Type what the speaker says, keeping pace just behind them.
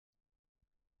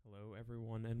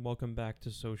everyone, and welcome back to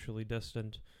Socially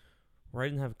Distant, where I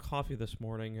didn't have coffee this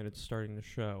morning and it's starting to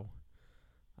show.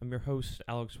 I'm your host,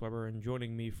 Alex Weber, and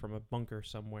joining me from a bunker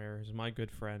somewhere is my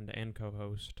good friend and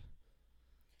co-host.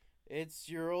 It's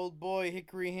your old boy,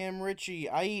 Hickory Ham Richie.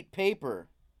 I eat paper.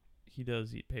 He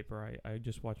does eat paper. I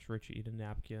just watched Richie eat a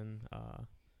napkin.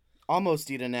 Almost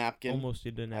eat a napkin. Almost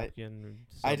eat a napkin.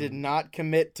 I did not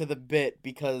commit to the bit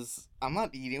because I'm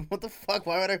not eating. What the fuck?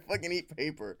 Why would I fucking eat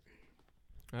paper?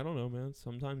 I don't know, man.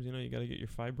 Sometimes, you gotta get your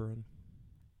fiber in.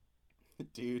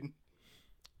 Dude.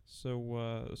 So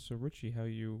Richie, how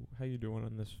you doing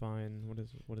on this fine? What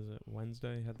is it?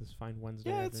 Wednesday? Had this fine Wednesday.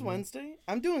 Yeah, it's afternoon? Wednesday.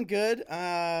 I'm doing good.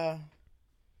 Yeah,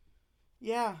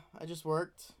 I just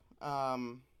worked.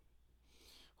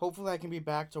 Hopefully I can be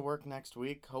back to work next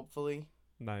week. Hopefully.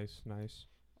 Nice.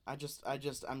 I'm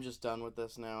just done with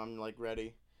this now. I'm like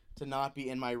ready to not be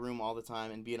in my room all the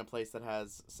time and be in a place that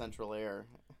has central air.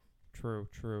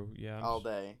 True. Yeah. All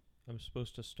day. I'm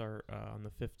supposed to start on the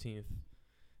 15th.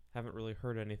 Haven't really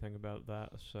heard anything about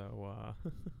that, so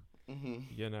but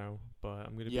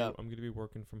I'm gonna be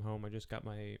working from home. I just got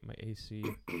my AC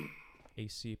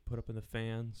put up in the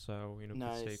fan, so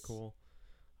nice. Stay cool.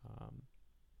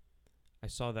 I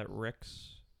saw that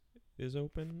Rick's is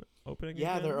opening. Yeah,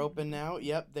 again. they're open now.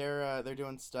 Yep, they're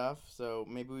doing stuff. So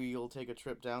maybe you'll take a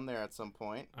trip down there at some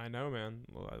point. I know, man.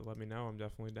 Let me know. I'm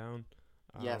definitely down.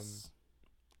 Yes.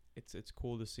 It's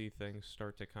cool to see things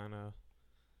start to kind of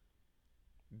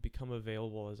become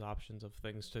available as options of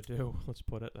things to do. Let's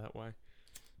put it that way.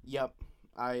 Yep,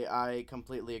 I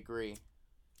completely agree.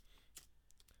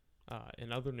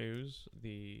 In other news,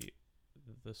 the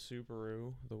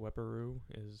Subaru, the Weberoo,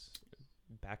 is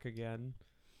back again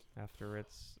after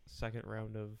its second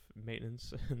round of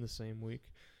maintenance in the same week.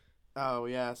 Oh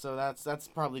yeah, so that's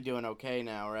probably doing okay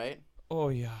now, right? Oh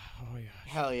yeah.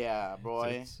 Hell yeah,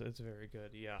 boy. It's very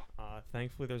good. Yeah.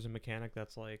 Thankfully, there's a mechanic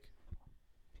that's like,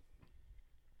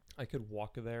 I could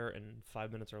walk there in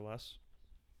 5 minutes or less.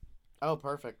 Oh,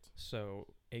 perfect. So,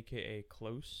 AKA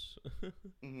close.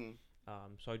 Mhm.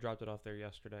 So I dropped it off there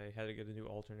yesterday. Had to get a new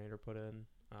alternator put in.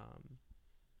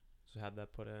 So had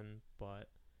that put in, but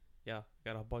yeah,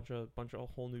 got a bunch of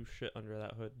whole new shit under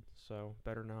that hood. So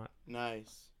better not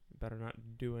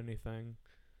do anything.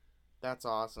 That's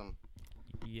awesome.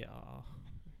 Yeah.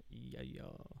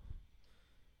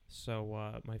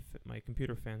 So my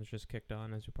computer fans just kicked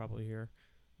on, as you probably hear.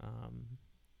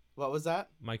 What was that?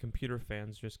 My computer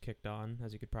fans just kicked on,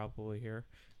 as you could probably hear.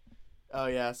 Oh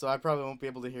yeah, so I probably won't be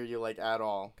able to hear you like at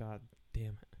all. God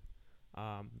damn it.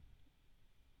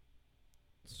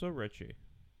 So Richie.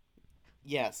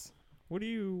 Yes. What do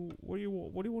you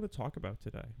want to talk about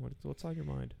today? What's on your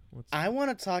mind? I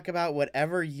want to talk about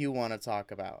whatever you want to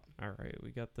talk about. All right, we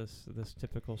got this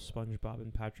typical SpongeBob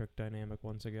and Patrick dynamic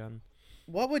once again.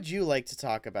 What would you like to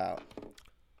talk about?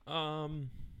 Well,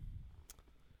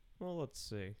 let's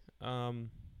see.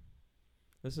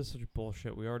 This is such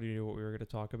bullshit. We already knew what we were going to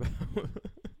talk about.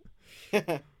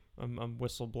 I'm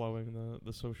whistleblowing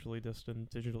the socially distant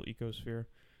digital ecosphere.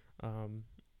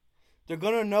 They're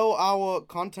gonna know our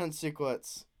content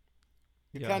secrets.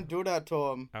 You Yeah. can't do that to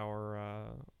them.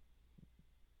 Our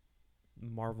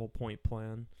Marvel point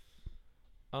plan.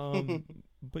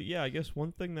 But yeah, I guess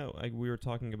one thing that we were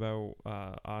talking about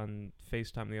on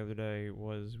FaceTime the other day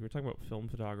was we were talking about film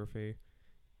photography,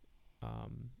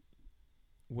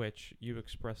 which you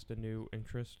expressed a new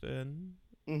interest in,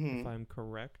 if I'm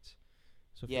correct.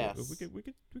 So yes, we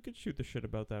could shoot the shit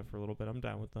about that for a little bit. I'm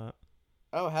down with that.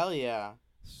 Oh hell yeah!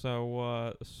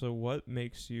 So what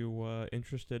makes you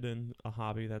interested in a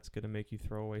hobby that's gonna make you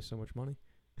throw away so much money?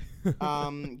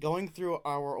 Going through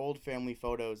our old family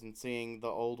photos and seeing the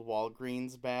old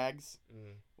Walgreens bags,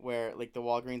 where like the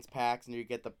Walgreens packs, and you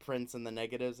get the prints and the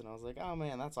negatives, and I was like, oh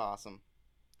man, that's awesome.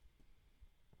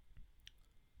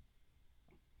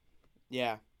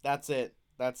 Yeah, that's it.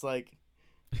 That's like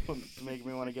making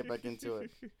me want to get back into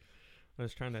it. I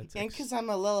was trying to. And because I'm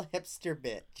a little hipster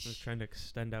bitch. I was trying to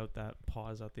extend out that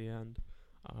pause at the end.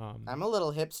 I'm a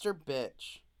little hipster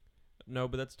bitch. No,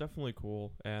 but that's definitely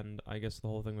cool, and I guess the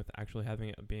whole thing with actually having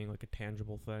it being like a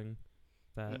tangible thing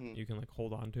that you can like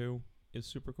hold on to is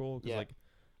super cool. Cause, like,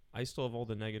 I still have all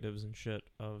the negatives and shit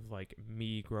of like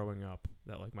me growing up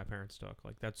that like my parents took.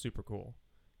 Like that's super cool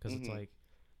because it's like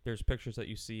there's pictures that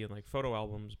you see in like photo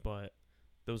albums, but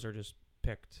those are just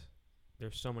picked.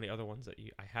 There's so many other ones that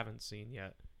I haven't seen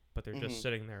yet, but they're just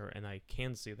sitting there, and I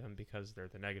can see them because they're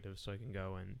the negatives, so I can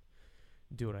go and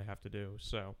do what I have to do.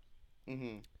 So,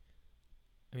 I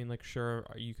mean, like, sure,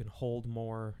 you can hold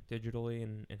more digitally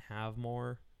and have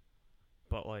more,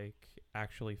 but like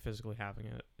actually physically having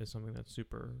it is something that's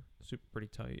super pretty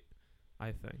tight,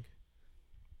 I think.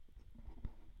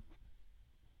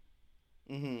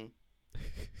 Mm-hmm.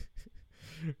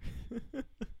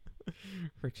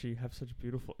 Richie, you have such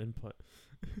beautiful input.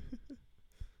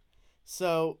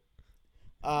 So,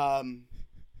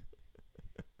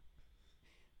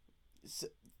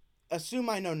 assume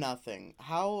I know nothing.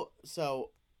 How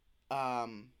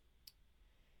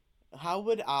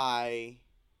would I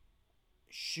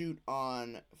shoot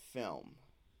on film?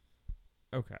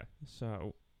 Okay,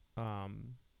 so,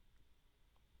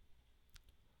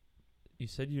 you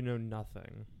said you know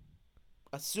nothing.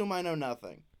 Assume I know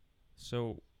nothing.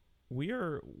 So, we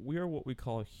are what we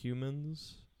call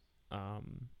humans. All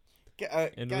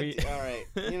right. You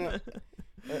know.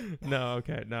 No,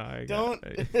 okay, no.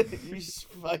 You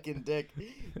fucking dick.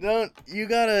 Don't. You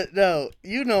gotta. No.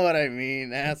 You know what I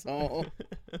mean, asshole.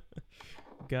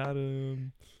 Got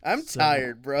him. I'm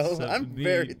tired, bro. I'm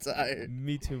very tired.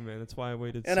 Me too, man. That's why I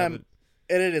waited. And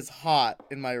it is hot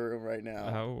in my room right now.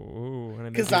 Oh,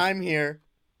 because I'm here.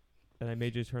 And I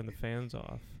made you turn the fans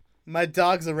off. My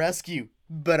dog's a rescue,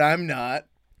 but I'm not.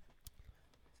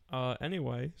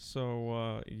 Anyway,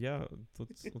 so yeah,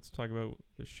 let's talk about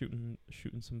shooting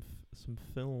some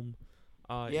film.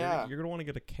 Yeah. You're gonna want to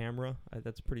get a camera.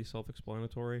 That's pretty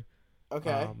self-explanatory.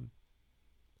 Okay.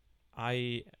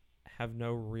 I have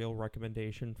no real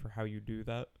recommendation for how you do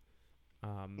that.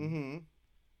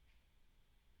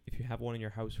 If you have one in your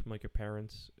house from like your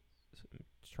parents,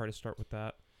 try to start with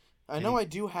that. I know I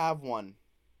do have one,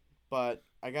 but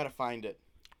I gotta find it.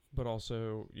 But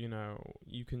also, you know,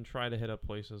 you can try to hit up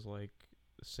places like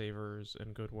Savers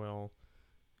and Goodwill.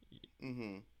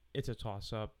 It's a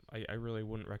toss-up. I really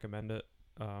wouldn't recommend it.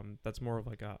 That's more of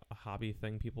like a hobby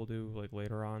thing people do like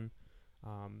later on.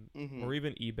 Or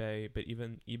even eBay. But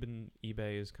even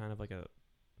eBay is kind of like a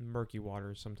murky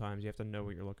waters sometimes. You have to know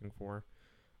what you're looking for.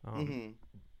 But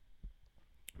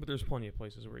there's plenty of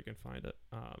places where you can find it.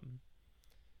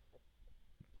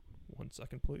 1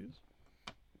 second, please.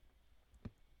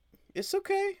 It's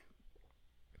okay.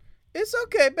 It's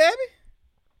okay, baby.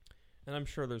 And I'm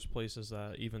sure there's places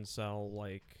that even sell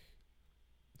like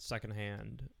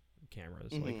secondhand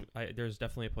cameras. Like there's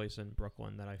definitely a place in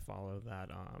Brooklyn that I follow that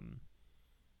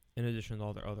in addition to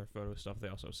all their other photo stuff, they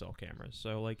also sell cameras.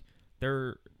 So like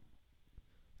they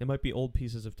might be old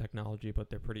pieces of technology, but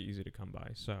they're pretty easy to come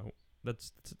by. So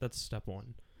that's step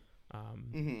one.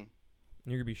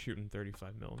 You're gonna be shooting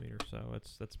 35 millimeter, so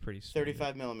that's pretty standard.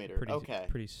 35 millimeter. Okay.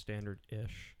 Pretty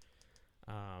standard-ish.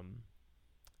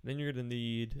 Then you're gonna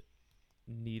need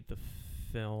the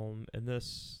film, and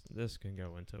this can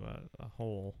go into a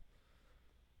whole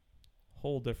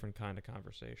different kind of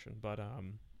conversation. But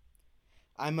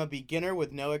I'm a beginner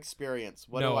with no experience.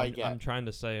 What do I get? I'm trying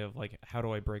to say of like how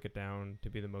do I break it down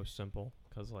to be the most simple?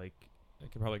 Because like I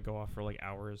could probably go off for like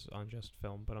hours on just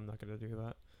film, but I'm not gonna do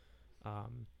that.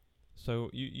 So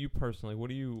you personally, what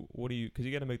do you? Because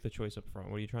you got to make the choice up front.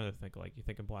 What are you trying to think? Like, you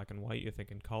thinking black and white? You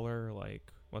thinking color?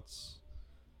 Like, what's?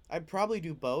 I'd probably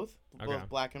do both Okay.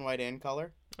 Black and white and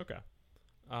color. Okay.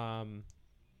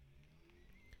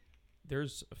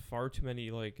 There's far too many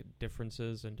like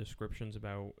differences and descriptions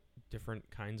about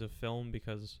different kinds of film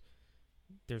because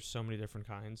there's so many different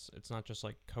kinds. It's not just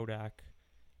like Kodak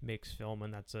makes film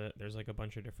and that's it. There's like a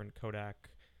bunch of different Kodak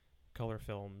color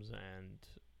films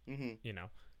and you know.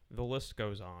 The list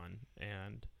goes on,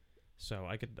 and so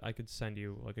I could send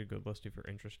you like a good list if you're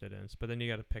interested in it. But then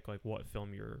you got to pick like what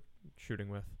film you're shooting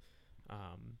with,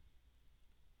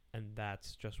 and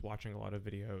that's just watching a lot of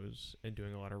videos and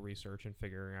doing a lot of research and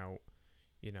figuring out,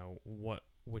 you know,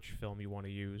 which film you want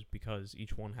to use because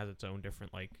each one has its own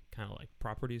different like kind of like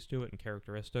properties to it and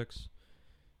characteristics.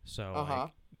 So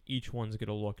like each one's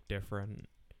gonna look different.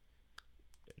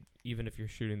 Even if you're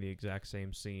shooting the exact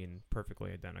same scene,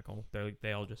 perfectly identical,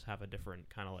 they all just have a different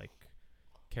kind of like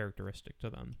characteristic to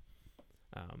them.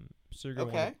 So you're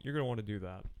gonna want to do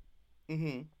that.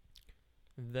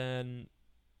 Then,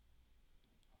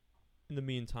 in the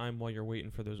meantime, while you're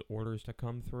waiting for those orders to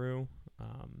come through,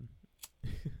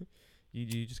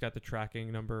 you just got the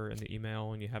tracking number and the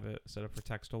email, and you have it set up for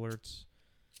text alerts.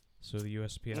 So the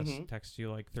USPS texts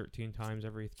you like 13 times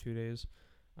every 2 days.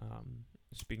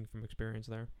 Speaking from experience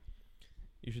there.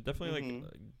 You should definitely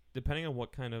like, depending on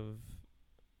what kind of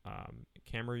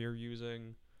camera you're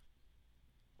using.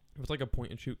 If it's like a point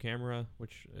and shoot camera,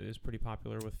 which is pretty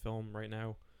popular with film right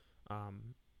now,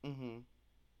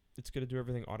 it's gonna do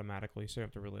everything automatically, so you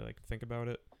have to really like think about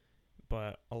it.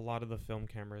 But a lot of the film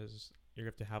cameras, you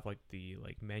have to have like the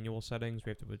like manual settings.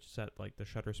 We have to set like the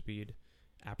shutter speed,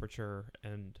 aperture,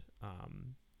 and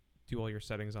do all your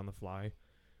settings on the fly,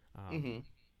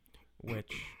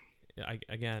 which.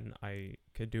 I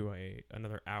could do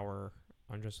another hour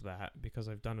on just that because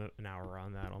I've done an hour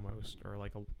on that almost, or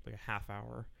like a half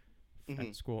hour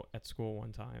at school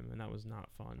one time, and that was not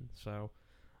fun. So,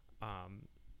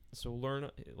 so learn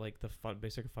like the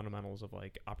basic fundamentals of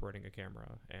like operating a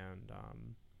camera and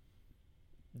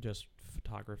just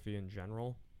photography in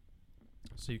general,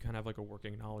 so you kind of have like a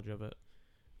working knowledge of it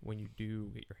when you do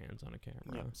get your hands on a camera.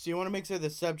 Yeah. So you want to make sure the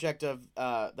subject of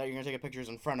that you're gonna take a picture is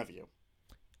in front of you.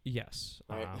 Yes.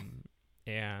 Right.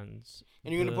 And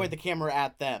you're going to point the camera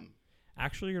at them.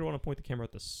 Actually, you're going to want to point the camera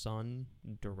at the sun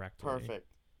directly. Perfect.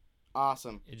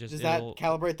 Awesome. Does that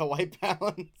calibrate the white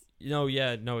balance? No,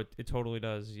 it totally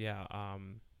does. Yeah.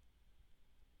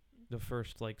 The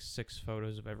first like 6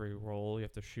 photos of every roll you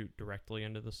have to shoot directly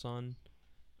into the sun.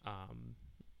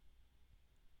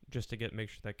 Just to make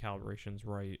sure that calibration's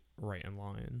right in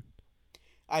line.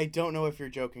 I don't know if you're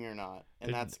joking or not,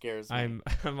 and that scares me. I'm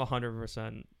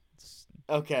 100%.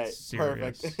 Okay,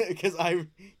 serious. Perfect. Because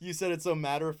you said it so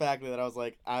matter of factly that I was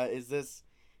like,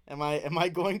 am I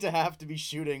going to have to be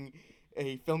shooting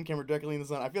a film camera directly in the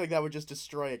sun? I feel like that would just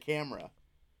destroy a camera.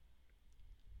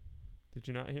 Did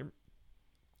you not hear?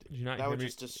 That would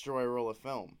just destroy a roll of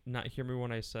film. Not hear me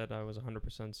when I said I was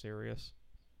 100% serious.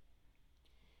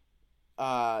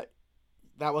 That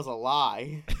was a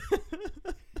lie.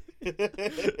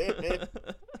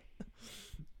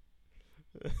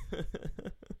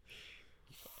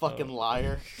 Fucking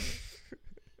liar.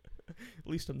 At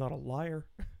least I'm not a liar.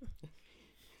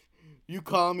 You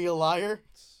call me a liar?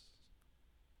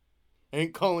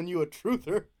 Ain't calling you a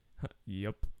truther.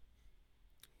 Yep.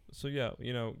 So yeah,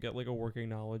 get like a working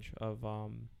knowledge of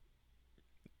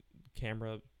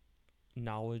camera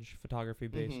knowledge, photography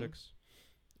basics.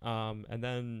 And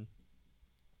then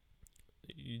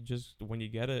you just, when you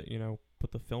get it,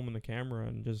 put the film in the camera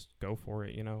and just go for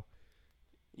it,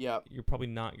 Yeah. You're probably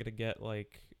not going to get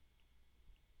like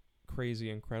crazy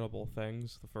incredible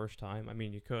things the first time. I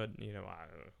mean, you could,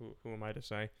 who am I to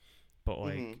say? But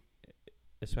like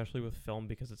especially with film,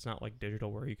 because it's not like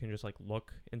digital where you can just like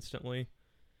look instantly.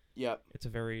 Yep. It's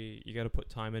you got to put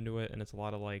time into it, and it's a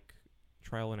lot of like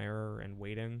trial and error and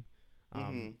waiting.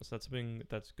 So that's something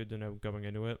that's good to know going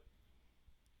into it.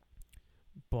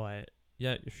 But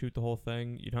yeah, you shoot the whole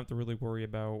thing. You don't have to really worry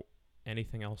about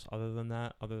anything else other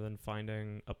than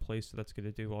finding a place that's going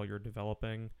to do all your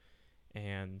developing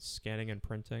and scanning and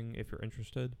printing if you're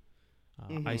interested.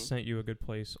 I sent you a good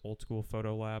place, Old School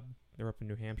Photo Lab. They're up in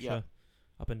New Hampshire,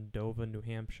 up in Dover, New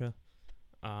Hampshire.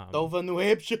 Dover, New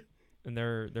Hampshire. And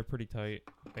they're pretty tight.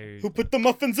 Who put the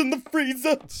muffins in the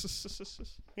freezer?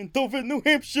 In Dover, New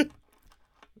Hampshire.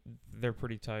 They're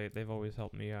pretty tight. They've always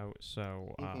helped me out.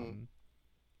 So,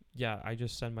 yeah, I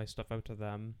just send my stuff out to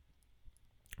them.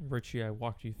 Richie, I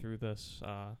walked you through this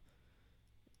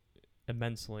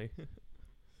immensely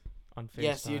on FaceTime.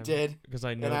 Yes, you did. Because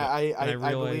I know,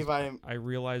 I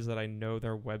realized that I know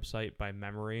their website by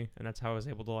memory, and that's how I was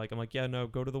able to I'm like, yeah, no,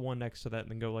 go to the one next to that,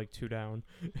 and then go like 2 down,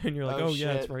 and you're like, oh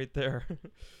yeah, it's right there.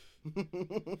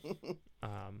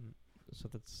 So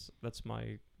that's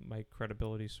my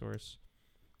credibility source,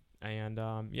 and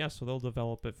yeah, so they'll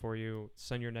develop it for you,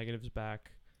 send your negatives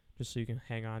back, just so you can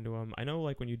hang on to them. I know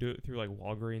like when you do it through like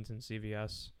Walgreens and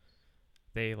CVS,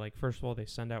 they first of all, they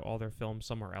send out all their film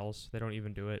somewhere else. They don't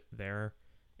even do it there.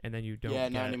 And then you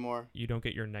don't not anymore. You don't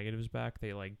get your negatives back.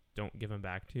 They don't give them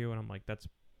back to you. And I'm like, that's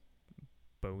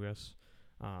bogus.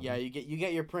 Yeah, you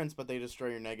get your prints, but they destroy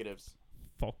your negatives.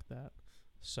 Fuck that.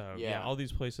 So yeah, all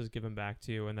these places give them back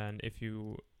to you. And then if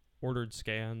you ordered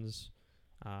scans,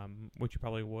 which you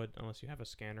probably would unless you have a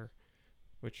scanner,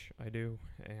 which I do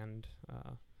and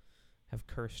have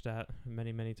cursed at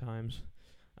many, many times,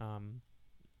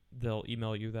 they'll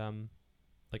email you them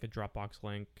like a Dropbox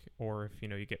link, or if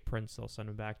you get prints, they'll send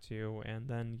them back to you. And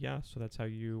then so that's how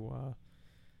you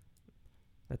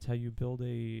build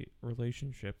a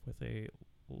relationship with a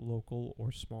local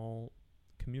or small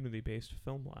community-based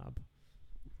film lab.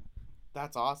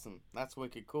 That's awesome. That's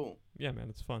wicked cool. Yeah, man,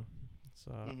 it's fun. It's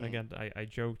again, I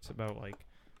joked about like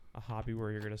a hobby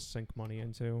where you're gonna sink money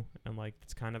into, and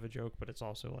it's kind of a joke, but it's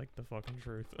also like the fucking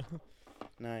truth.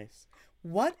 Nice.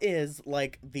 What is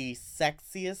the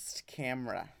sexiest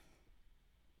camera?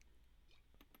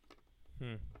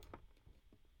 I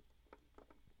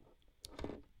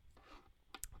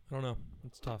don't know.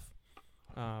 It's tough.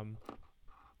 I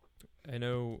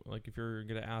know if you're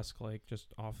gonna ask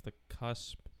just off the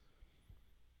cusp,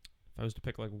 if I was to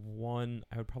pick one,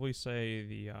 I would probably say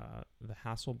the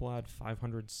Hasselblad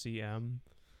 500 CM.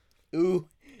 Ooh,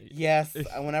 yes.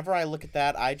 Whenever I look at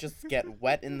that, I just get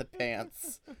wet in the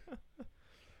pants.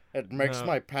 It makes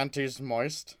my panties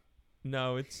moist.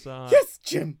 No, it's yes,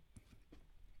 Jim.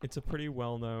 It's a pretty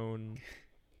well-known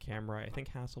camera. I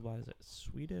think Hasselblad, is it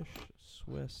Swedish,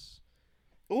 Swiss?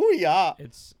 Oh yeah.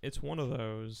 It's one of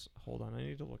those. Hold on, I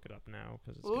need to look it up now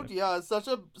because it's. Oh yeah, it's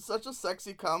such a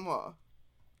sexy camera.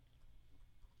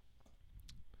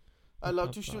 I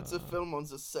love to shoot the film on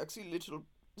the sexy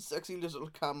little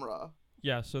camera.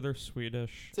 Yeah, so they're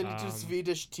Swedish. They do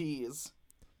Swedish teas.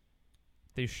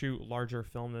 They shoot larger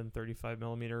film than 35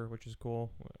 millimeter, which is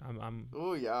cool.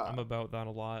 Oh yeah. I'm about that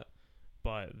a lot,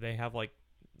 but they have like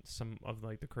some of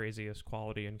like the craziest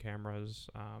quality in cameras.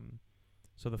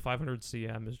 So the 500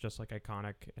 cm is just like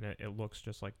iconic, and it looks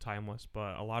just like timeless.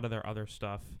 But a lot of their other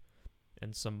stuff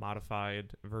and some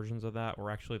modified versions of that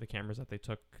were actually the cameras that they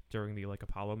took during the like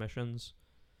Apollo missions.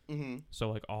 Mm-hmm.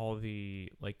 So like all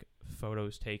the like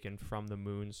photos taken from the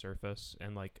moon surface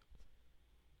and like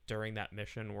during that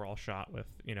mission were all shot with,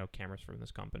 you know, cameras from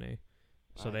this company.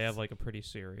 So nice. They have like a pretty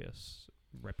serious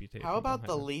reputation. How about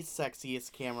the least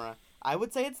sexiest camera? I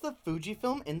would say it's the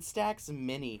Fujifilm Instax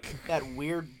Mini. That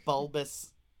weird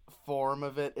bulbous form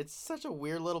of it. It's such a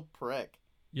weird little prick.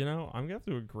 You know, I'm gonna have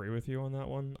to agree with you on that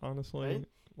one, honestly. Right?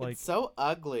 Like, it's so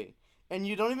ugly, and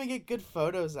you don't even get good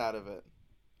photos out of it.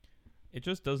 It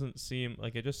just doesn't seem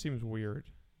like, it just seems weird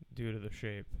due to the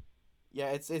shape.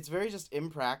 Yeah, it's very just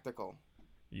impractical.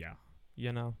 Yeah,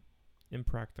 you know,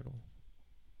 impractical.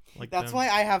 Like that's why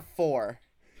I have 4.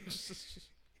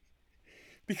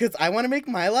 Because I want to make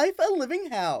my life a living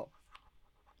hell.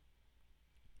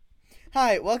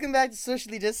 Hi, welcome back to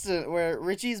Socially Distant, where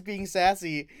Richie's being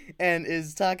sassy and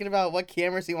is talking about what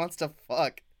cameras he wants to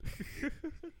fuck.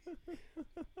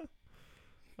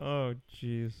 Oh,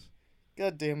 jeez.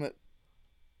 God damn it.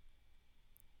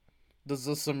 Does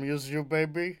this amuse you,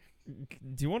 baby?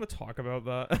 Do you want to talk about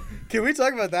that? Can we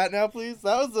talk about that now, please?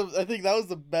 I think that was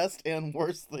the best and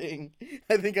worst thing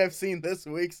I think I've seen this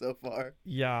week so far.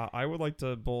 Yeah, I would like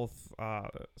to both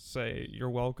say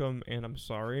you're welcome and I'm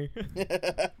sorry.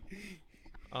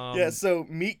 Yeah, so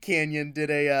Meat Canyon did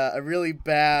a really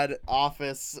bad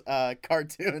Office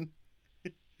cartoon.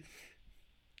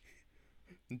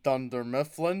 Dunder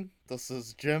Mifflin, this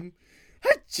is Jim.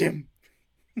 Hi, Jim.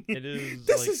 It is.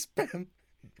 This is Pam.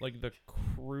 Like the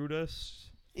crudest,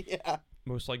 yeah,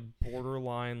 most like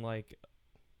borderline like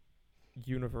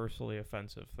universally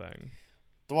offensive thing.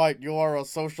 Dwight, you are a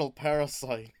social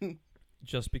parasite.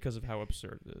 Just because of how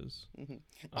absurd it is. Mm-hmm.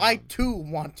 I too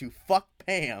want to fuck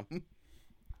Pam.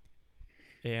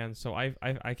 And so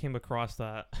I came across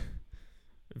that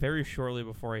very shortly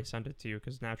before I sent it to you,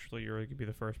 because naturally you're going to be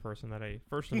the first and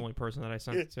only person that I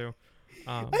sent it to.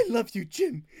 I love you,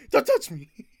 Jim. Don't touch me.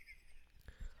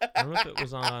 I don't know if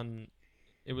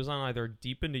it was on either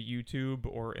Deep Into YouTube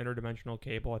or Interdimensional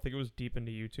Cable. I think it was Deep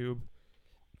Into YouTube.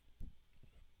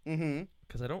 Mm-hmm.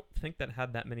 Because I don't think that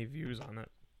had that many views on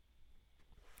it.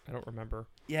 I don't remember.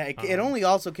 Yeah, it only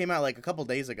also came out like a couple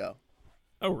days ago.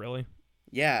 Oh, really?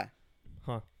 Yeah.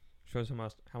 Huh. Shows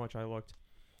how much I looked.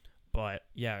 But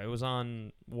yeah, it was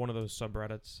on one of those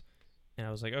subreddits, and I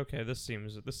was like, okay, this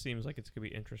seems like it's gonna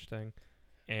be interesting,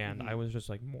 and I was just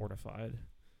like mortified.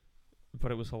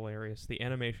 But it was hilarious. The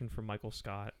animation from Michael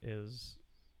Scott is...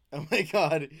 Oh my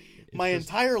god. My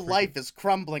entire life is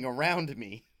crumbling around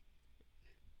me.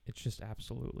 It's just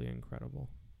absolutely incredible.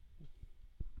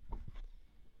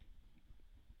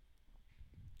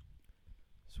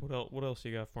 So what else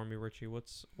you got for me, Richie?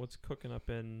 What's cooking up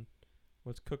in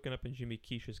Jimmy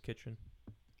Quiche's kitchen?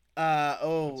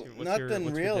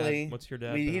 Nothing really. What's your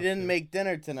dad? He didn't make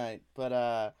dinner tonight,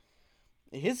 but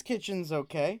his kitchen's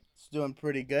okay. It's doing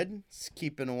pretty good. It's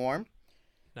keeping warm.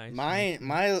 Nice.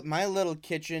 My little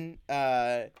kitchen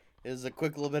is a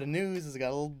quick little bit of news. It's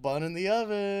got a little bun in the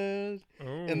oven.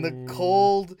 Oh. In the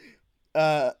cold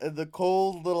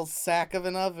little sack of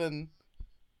an oven.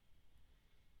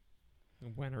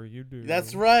 When are you due?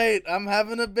 That's right. I'm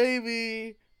having a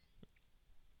baby.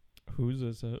 Whose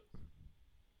is it?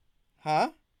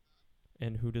 Huh?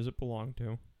 And who does it belong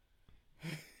to?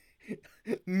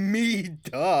 Me,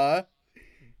 duh.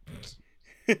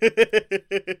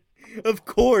 Of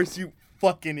course, you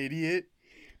fucking idiot.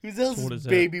 Whose else's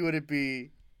baby would it be?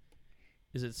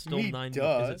 Is it still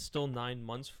Is it still 9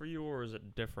 months for you, or is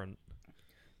it different?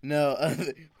 No,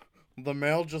 the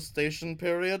male gestation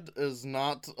period is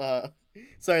not.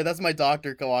 Sorry, that's my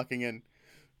doctor walking in.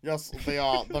 Yes,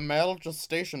 the male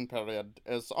gestation period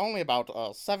is only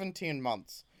about 17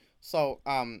 months. So,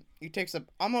 it takes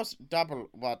almost double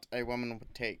what a woman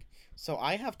would take. So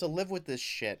I have to live with this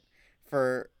shit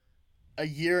for a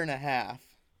year and a half.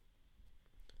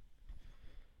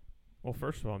 Well,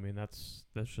 first of all, I mean, that's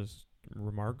just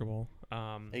remarkable.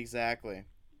 Exactly.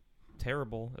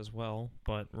 Terrible as well,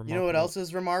 but remarkable. You know what else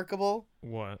is remarkable?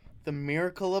 What? The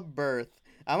miracle of birth.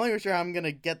 I'm not even sure how I'm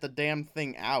gonna get the damn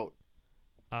thing out.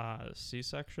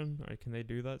 C-section? Can they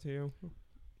do that to you?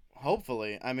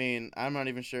 Hopefully. I mean, I'm not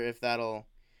even sure if that'll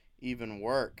even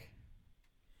work.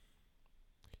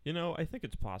 I think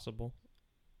it's possible.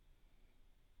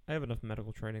 I have enough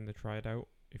medical training to try it out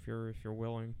if you're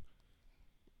willing.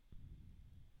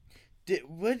 If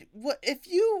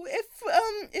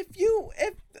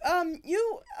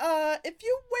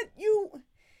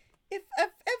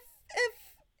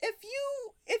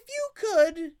you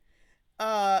could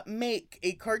make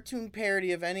a cartoon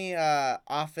parody of any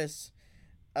office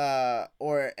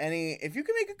or any if you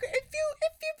could make a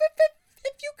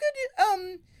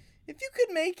if you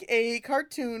could make a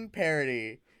cartoon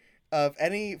parody of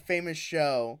any famous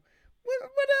show, what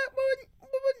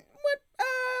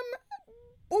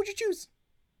would you choose?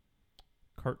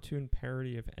 Cartoon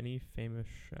parody of any famous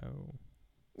show.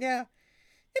 Yeah.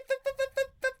 If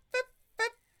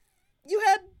you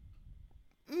had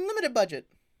limited budget.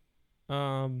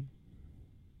 I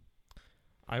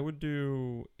would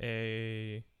do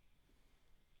a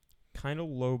kind of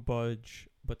low budge,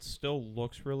 but still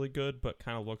looks really good, but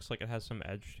kind of looks like it has some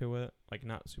edge to it, like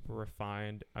not super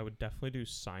refined. I would definitely do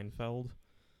Seinfeld.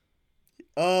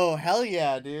 Oh, hell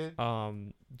yeah, dude.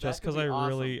 Just because I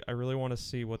really want to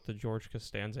see what the George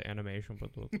Costanza animation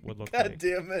would look God like.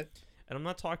 damn it. And I'm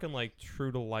not talking like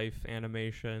true to life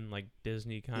animation, like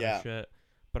Disney kind of shit,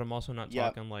 but I'm also not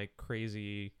talking like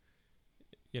crazy,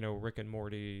 Rick and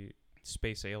Morty,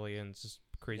 space aliens,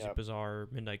 crazy bizarre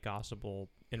Midnight Gospel,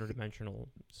 interdimensional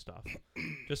stuff.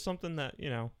 Just something that,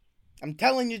 I'm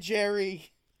telling you,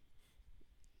 Jerry.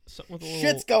 Something with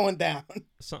shit's going down.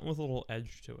 Something with a little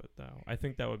edge to it, though. I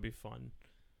think that would be fun.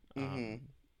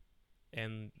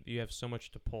 And you have so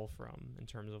much to pull from in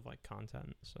terms of like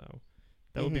content. So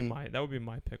that would be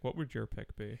my pick. What would your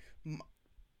pick be?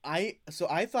 I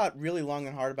thought really long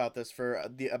and hard about this for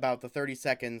about the 30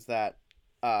 seconds that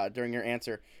during your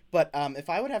answer. But if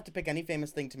I would have to pick any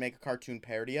famous thing to make a cartoon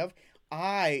parody of,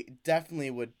 I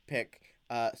definitely would pick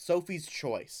Sophie's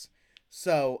Choice.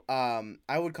 So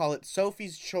I would call it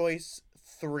Sophie's Choice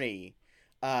 3.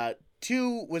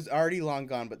 2 was already long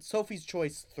gone, but Sophie's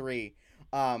Choice 3.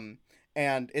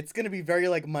 And it's going to be very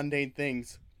like mundane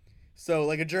things. So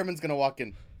like a German's going to walk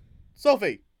in.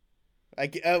 Sophie.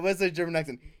 What's the German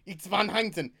accent? It's Van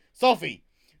Hansen. Sophie,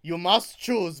 you must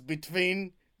choose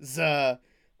between the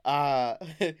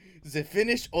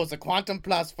Finish or the Quantum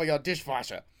Plus for your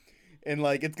dishwasher. And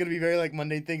like it's going to be very like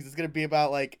mundane things. It's going to be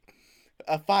about like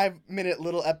a 5-minute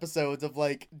little episodes of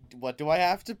like, what do I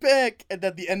have to pick? And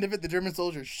at the end of it, the German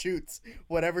soldier shoots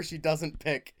whatever she doesn't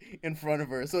pick in front of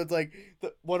her. So it's like,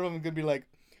 one of them could be like,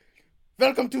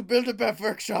 welcome to Build-A-Bear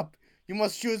Workshop. You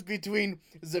must choose between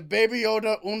the Baby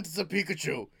Yoda and the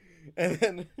Pikachu. And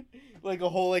then like a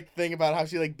whole like thing about how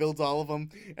she like builds all of them.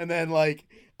 And then like,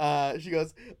 she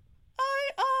goes,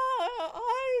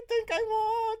 I think I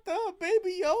want the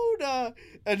Baby Yoda.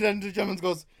 And then the German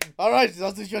goes, all right,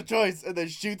 that is your choice. And then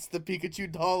shoots the Pikachu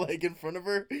doll like in front of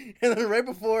her. And then right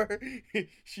before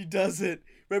she does it,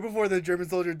 right before the German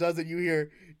soldier does it, you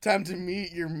hear, time to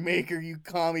meet your maker, you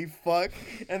commie fuck.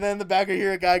 And then in the back I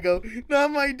hear a guy go,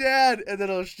 not my dad. And then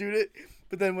it'll shoot it.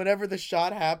 But then whenever the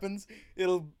shot happens,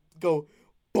 it'll go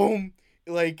boom,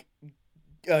 like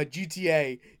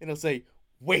GTA. And it'll say,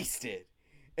 wasted.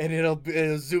 And it'll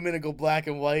zoom in and go black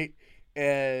and white.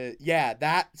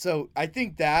 So I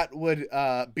think that would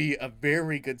be a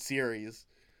very good series.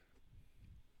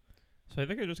 So I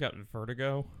think I just got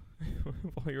vertigo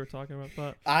while you were talking about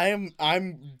that.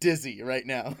 I'm dizzy right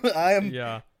now. I am.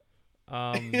 Yeah.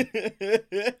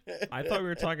 I thought we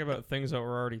were talking about things that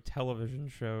were already television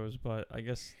shows, but I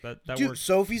guess that Dude, works.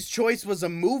 Sophie's Choice was a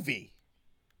movie.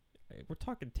 We're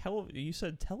talking You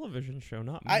said television show,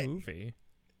 not movie.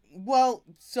 Well,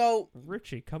 so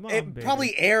Richie, come on, it baby.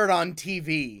 probably aired on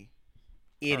TV.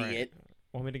 Idiot. Right.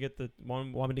 Want me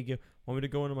to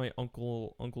go into my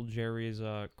Uncle Jerry's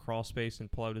crawl space and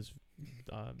pull out his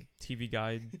TV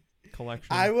guide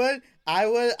collection? I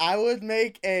would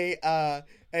make a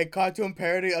cartoon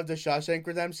parody of the Shawshank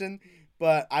Redemption,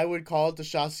 but I would call it the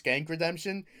Shawshank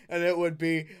Redemption, and it would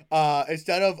be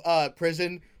instead of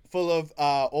prison full of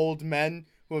old men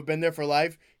who have been there for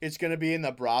life, it's gonna be in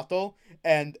the brothel,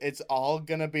 and it's all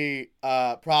gonna be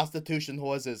prostitution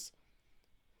horses.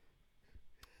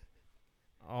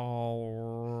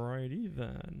 Alrighty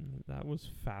then, that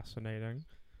was fascinating.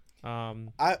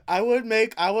 I would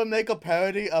make a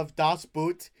parody of Das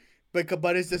Boot,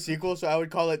 but it's the sequel, so I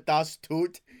would call it Das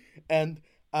Tut, and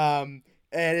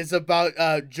it's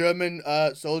about German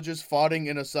soldiers fighting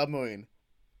in a submarine.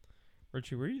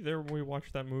 Richie, were you there when we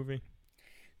watched that movie?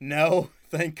 No,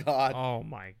 thank God. Oh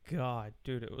my god,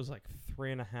 dude, it was like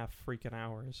 3.5 freaking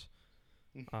hours.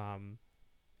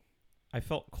 I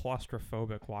felt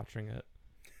claustrophobic watching it.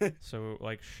 So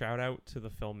like, shout out to the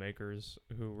filmmakers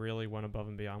who really went above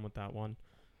and beyond with that one.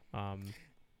 I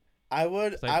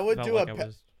would do like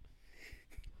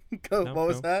what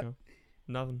was that? Go.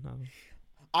 Nothing.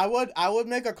 I would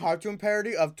make a cartoon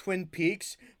parody of Twin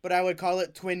Peaks, but I would call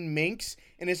it Twin Minks,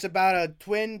 and it's about a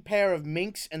twin pair of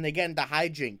minks and they get into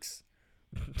hijinks.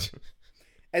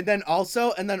 and then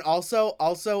also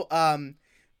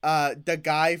the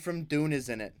guy from Dune is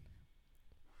in it.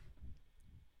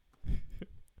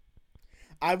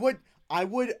 I would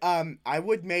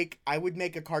make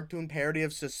a cartoon parody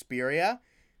of Suspiria,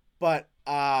 but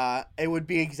it would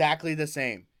be exactly the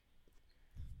same.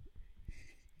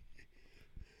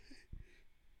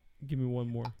 Give me one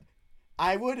more.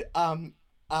 I would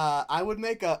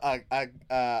make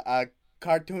a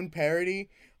cartoon parody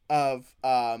of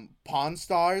Pawn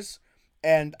Stars,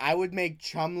 and I would make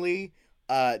Chumley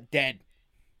dead.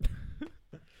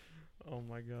 Oh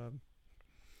my god.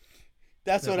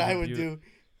 That's what I would do.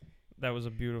 That was a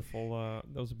beautiful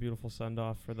send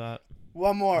off for that.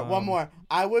 One more.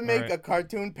 I would make a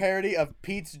cartoon parody of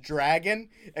Pete's Dragon,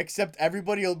 except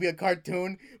everybody will be a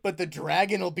cartoon, but the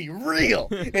dragon will be real,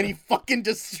 and he fucking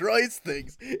destroys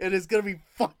things, and it's gonna be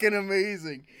fucking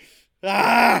amazing.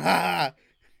 Ah!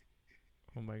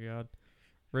 Oh my god,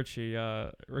 Richie,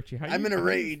 I'm in a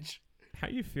rage. How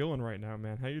you feeling right now,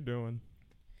 man? How you doing?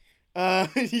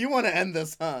 You want to end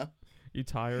this, huh? You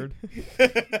tired?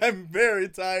 I'm very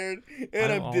tired,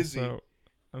 and I'm dizzy.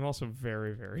 I'm also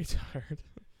very, very tired.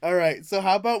 All right, so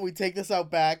how about we take this out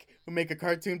back and make a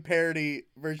cartoon parody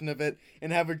version of it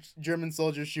and have a German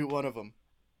soldier shoot one of them?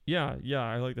 Yeah,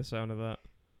 I like the sound of that.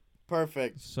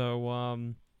 Perfect.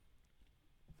 So,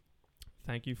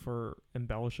 thank you for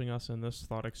embellishing us in this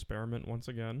thought experiment once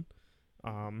again.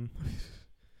 Who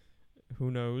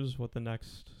knows what the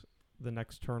next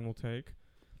turn will take?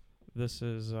 This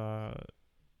is it.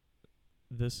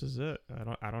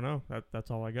 I don't know.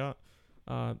 That's all I got.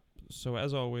 So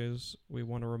as always, we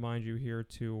want to remind you here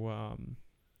to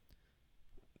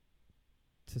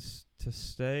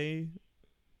stay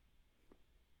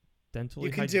dentally.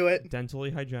 You can do it.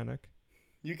 Dentally hygienic.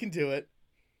 You can do it.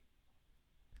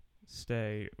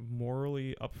 Stay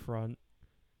morally upfront,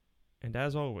 and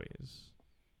as always,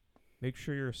 make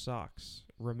sure your socks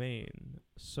remain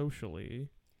socially.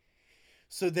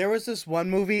 So there was this one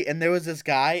movie, and there was this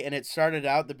guy, and it started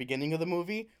out the beginning of the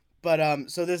movie. But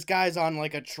so this guy's on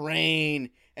like a train,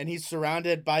 and he's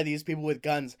surrounded by these people with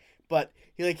guns. But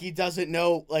he doesn't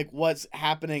know like what's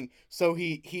happening, so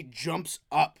he jumps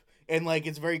up, and like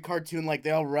it's very cartoon. Like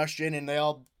they all rush in and they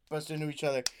all bust into each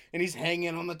other, and he's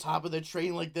hanging on the top of the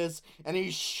train like this, and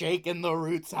he's shaking the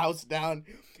Roots house down,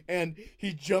 and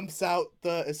he jumps out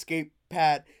the escape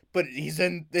pad. But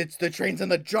the train's in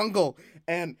the jungle,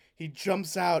 and he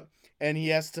jumps out, and he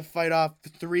has to fight off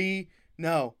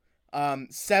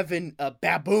 7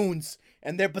 baboons,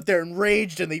 and they're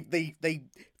enraged, and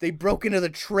they broke into the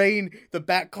train. The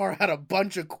back car had a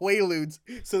bunch of quaaludes,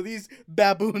 so these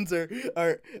baboons are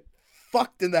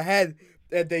fucked in the head,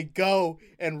 and they go,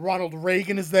 and Ronald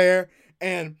Reagan is there,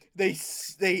 and the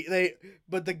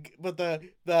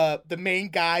main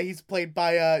guy, he's played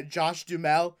by Josh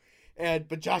Duhamel.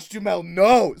 But Josh Duhamel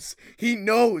knows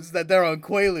that they're on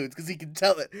quaaludes because he can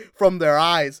tell it from their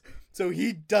eyes. So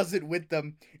he does it with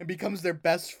them and becomes their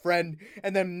best friend,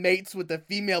 and then mates with the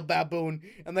female baboon,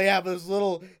 and they have this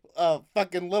little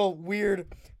little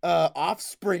weird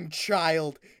offspring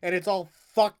child, and it's all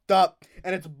fucked up,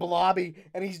 and it's blobby,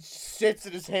 and he sits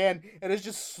in his hand, and it's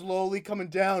just slowly coming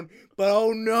down. But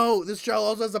oh no, this child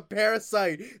also has a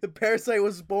parasite. The parasite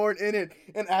was born in it,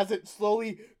 and as it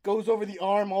slowly goes over the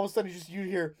arm, all of a sudden you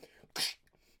hear,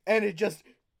 and it just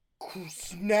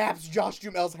snaps Josh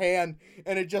Duhamel's hand,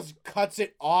 and it just cuts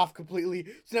it off completely.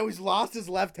 So now he's lost his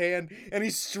left hand, and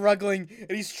he's struggling,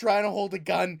 and he's trying to hold a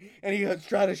gun, and he's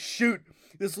trying to shoot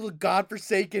this little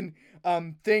godforsaken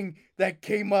thing that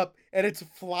came up, and it's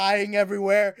flying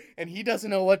everywhere, and he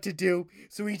doesn't know what to do.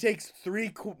 So he takes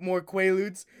 3 more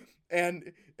quaaludes,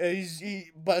 and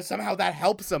but somehow that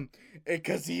helps him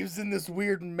because he was in this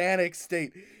weird manic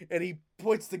state, and he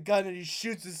points the gun and he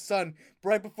shoots his son. But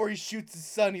right before he shoots his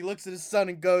son, he looks at his son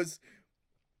and goes,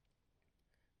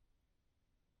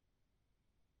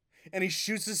 and he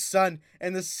shoots his son,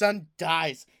 and the son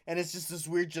dies, and it's just this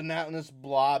weird gelatinous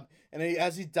blob, and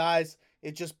as he dies,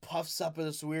 it just puffs up with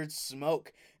this weird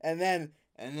smoke, and then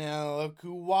And now look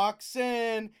who walks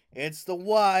in. It's the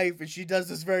wife, and she does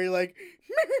this very like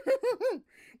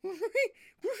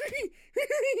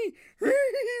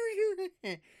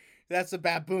that's a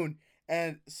baboon.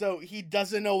 And so he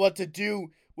doesn't know what to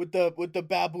do with the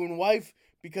baboon wife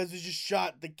because he just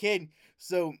shot the kid.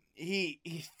 So he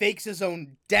fakes his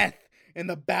own death in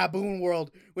the baboon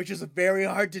world, which is very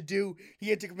hard to do. He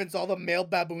had to convince all the male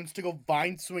baboons to go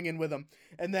vine swinging with him,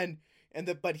 and then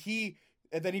he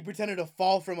pretended to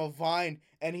fall from a vine,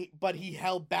 but he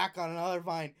held back on another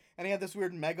vine, and he had this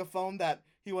weird megaphone that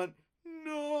he went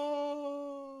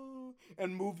no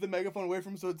and moved the megaphone away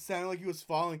from him so it sounded like he was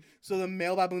falling. So the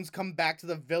male baboons come back to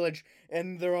the village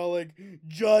and they're all like,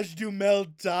 Josh Duhamel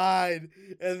died,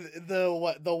 and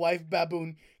the wife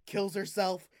baboon kills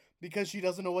herself because she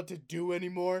doesn't know what to do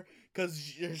anymore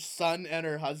because her son and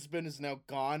her husband is now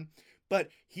gone. But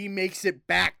he makes it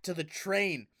back to the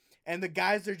train, and the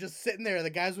guys are just sitting there.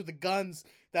 The guys with the guns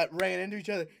that ran into each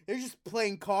other, they're just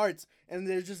playing cards, and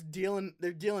they're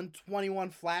dealing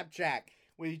 21 flapjack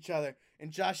with each other.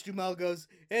 And Josh Duhamel goes,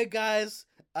 "Hey guys,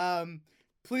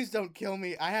 please don't kill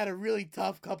me. I had a really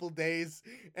tough couple days."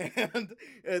 And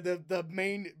the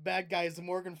main bad guy is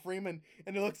Morgan Freeman,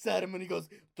 and he looks at him and he goes,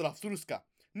 "Trafsuruska."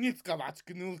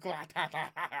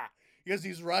 Because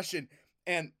he's Russian,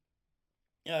 and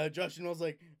Josh Duhamel's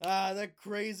like, that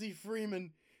crazy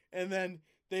Freeman, and then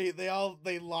they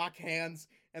lock hands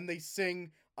and they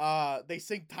sing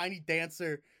Tiny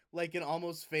Dancer like an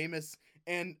Almost Famous,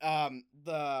 and and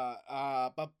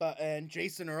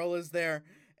Jason Earl is there,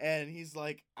 and he's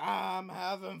like, I'm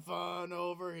having fun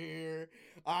over here.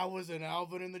 I was in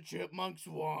Alvin and the Chipmunks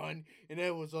 1, and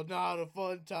it was not a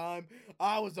fun time.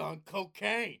 I was on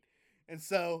cocaine. And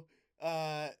so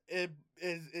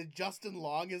Justin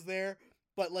Long is there,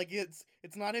 but like it's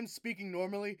not him speaking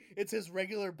normally. It's his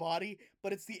regular body,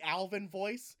 but it's the Alvin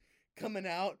voice coming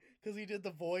out because he did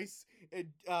the voice,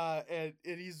 and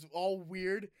he's all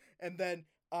weird. And then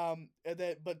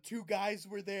but two guys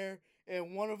were there,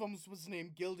 and one of them was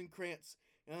named Gildenkrantz,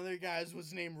 and the other guys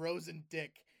was named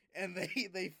Rosendick, and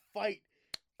they fight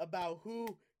about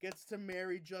who gets to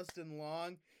marry Justin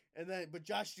Long, but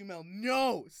Josh Duhamel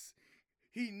knows.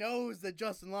 He knows that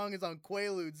Justin Long is on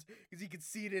Quaaludes because he can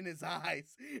see it in his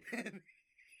eyes.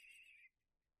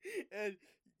 And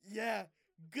yeah,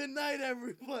 good night,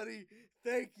 everybody.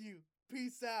 Thank you.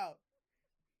 Peace out.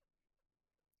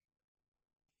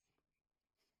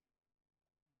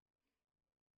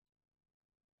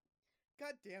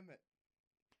 God damn it.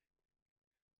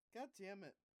 God damn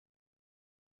it.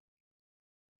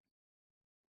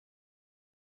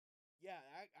 Yeah,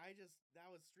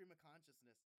 that was stream of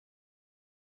consciousness.